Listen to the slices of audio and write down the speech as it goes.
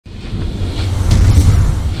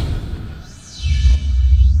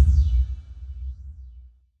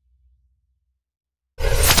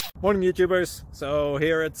Morning YouTubers. So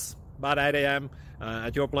here it's about 8 a.m.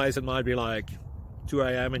 At your place it might be like 2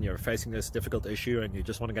 a.m. and you're facing this difficult issue and you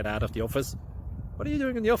just want to get out of the office. What are you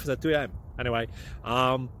doing in the office at 2 a.m.? Anyway,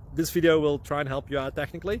 this video will try and help you out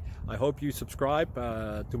technically. I hope you subscribe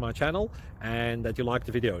to my channel and that you like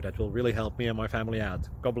the video. That will really help me and my family out.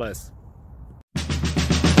 God bless.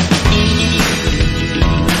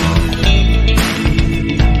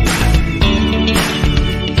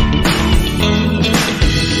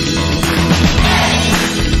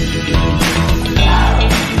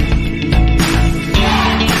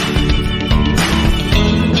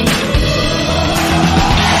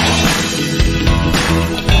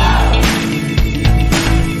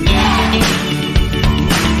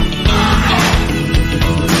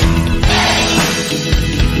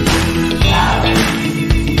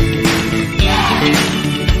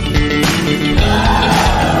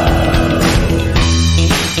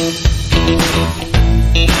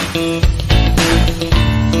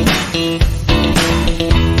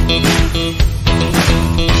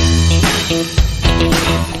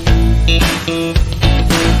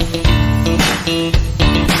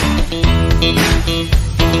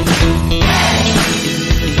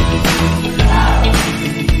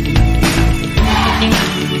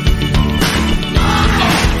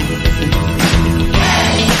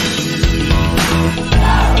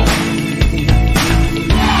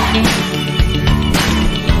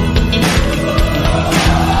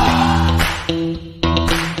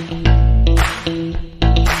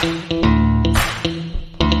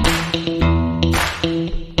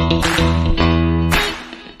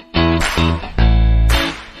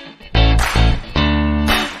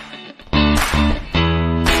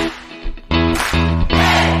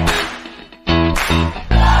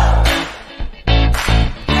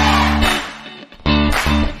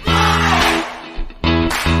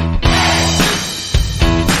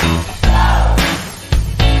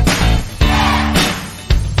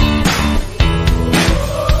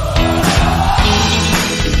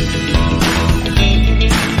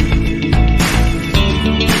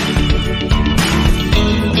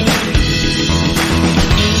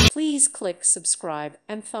 Please click subscribe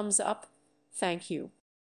and thumbs up. Thank you.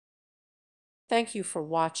 Thank you for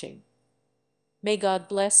watching. May God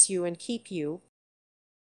bless you and keep you.